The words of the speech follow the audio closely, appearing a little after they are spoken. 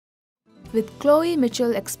With Chloe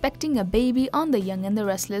Mitchell expecting a baby on The Young and the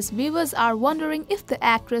Restless, viewers are wondering if the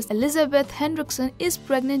actress Elizabeth Hendrickson is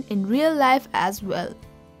pregnant in real life as well.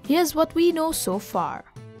 Here's what we know so far.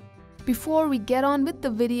 Before we get on with the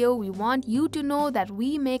video, we want you to know that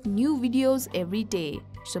we make new videos every day,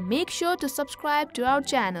 so make sure to subscribe to our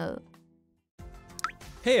channel.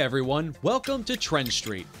 Hey everyone, welcome to Trend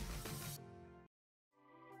Street.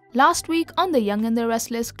 Last week on The Young and the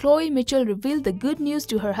Restless, Chloe Mitchell revealed the good news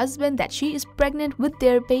to her husband that she is pregnant with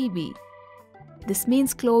their baby. This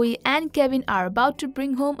means Chloe and Kevin are about to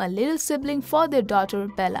bring home a little sibling for their daughter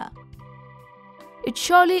Bella. It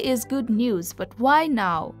surely is good news, but why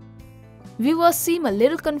now? Viewers seem a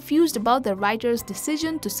little confused about the writer's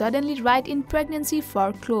decision to suddenly write in pregnancy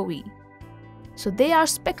for Chloe. So they are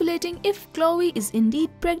speculating if Chloe is indeed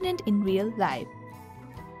pregnant in real life.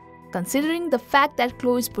 Considering the fact that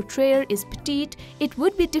Chloe's portrayer is petite, it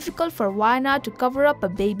would be difficult for Wynard to cover up a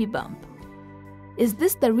baby bump. Is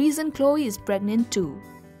this the reason Chloe is pregnant too?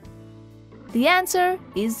 The answer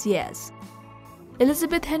is yes.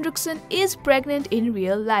 Elizabeth Hendrickson is pregnant in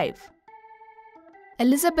real life.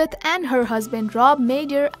 Elizabeth and her husband Rob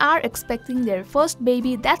Madier are expecting their first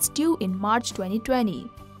baby that's due in March 2020.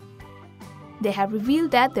 They have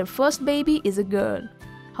revealed that their first baby is a girl.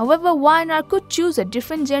 However, Wynard could choose a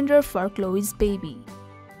different gender for Chloe's baby.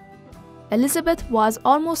 Elizabeth was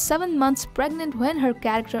almost 7 months pregnant when her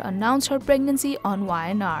character announced her pregnancy on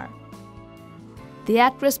Wynard. The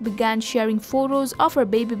actress began sharing photos of her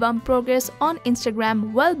baby bump progress on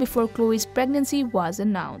Instagram well before Chloe's pregnancy was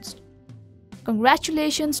announced.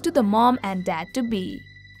 Congratulations to the mom and dad-to-be.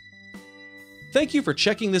 Thank you for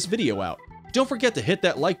checking this video out. Don't forget to hit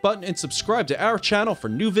that like button and subscribe to our channel for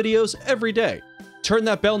new videos every day. Turn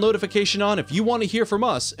that bell notification on if you want to hear from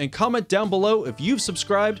us, and comment down below if you've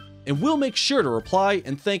subscribed, and we'll make sure to reply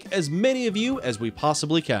and thank as many of you as we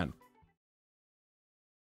possibly can.